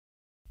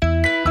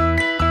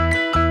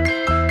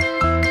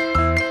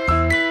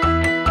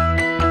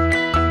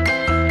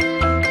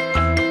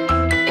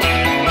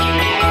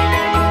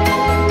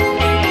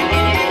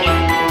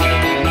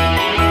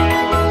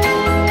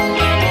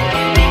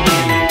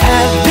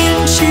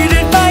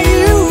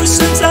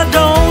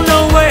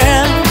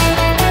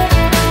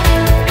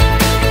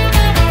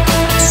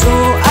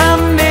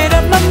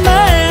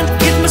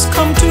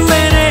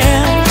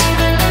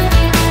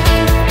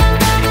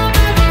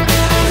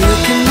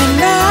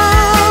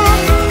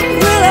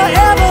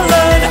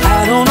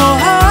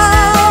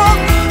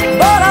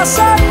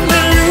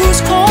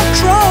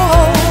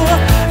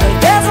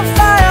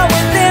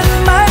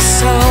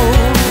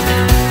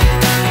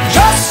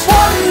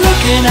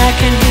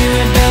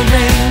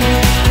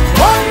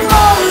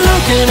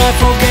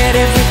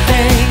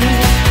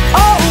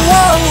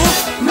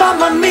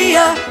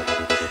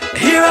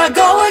I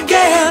go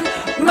again.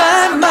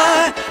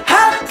 My,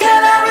 how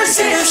can I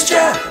resist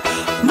you?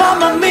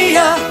 Mamma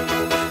mia,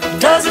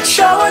 does it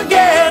show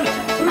again?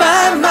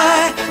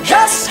 My,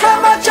 just how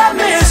much I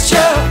missed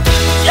you.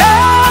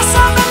 Yes,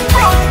 I've been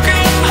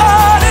broken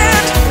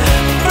hearted,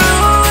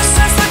 blue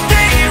since the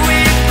day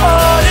we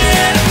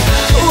parted.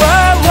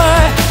 Why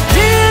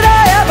did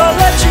I ever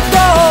let you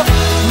go?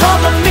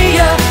 Mamma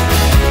mia,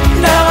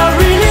 now I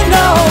really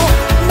know.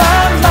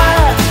 My,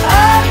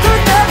 I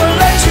could never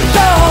let you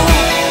go.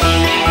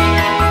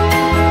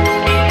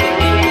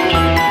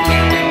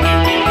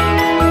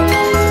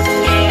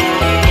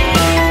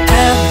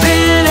 I've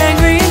been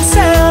angry and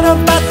sad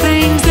about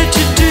things that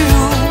you do.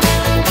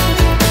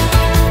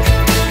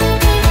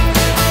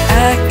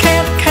 I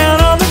can't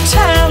count all the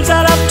times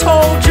that I've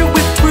told you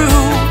we're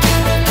through.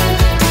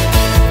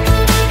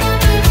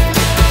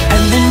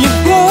 And then you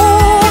go,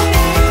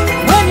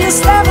 when you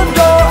slam the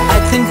door, I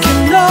think you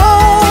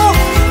know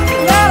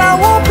that I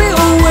won't be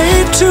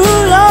away too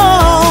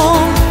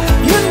long.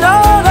 You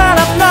know that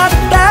I'm not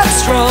that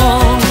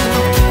strong.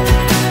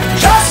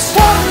 Just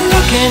one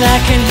look and I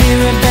can hear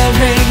a bell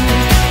ring.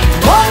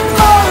 One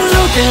more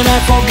look and I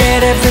forget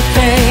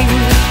everything.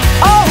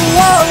 Oh,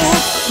 whoa,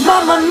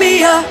 mamma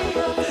mia,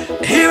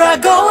 here I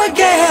go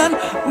again.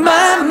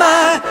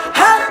 My,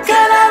 how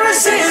can I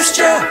resist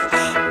you?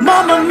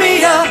 Mamma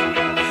mia,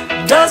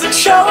 does it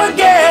show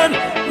again?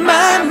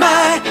 My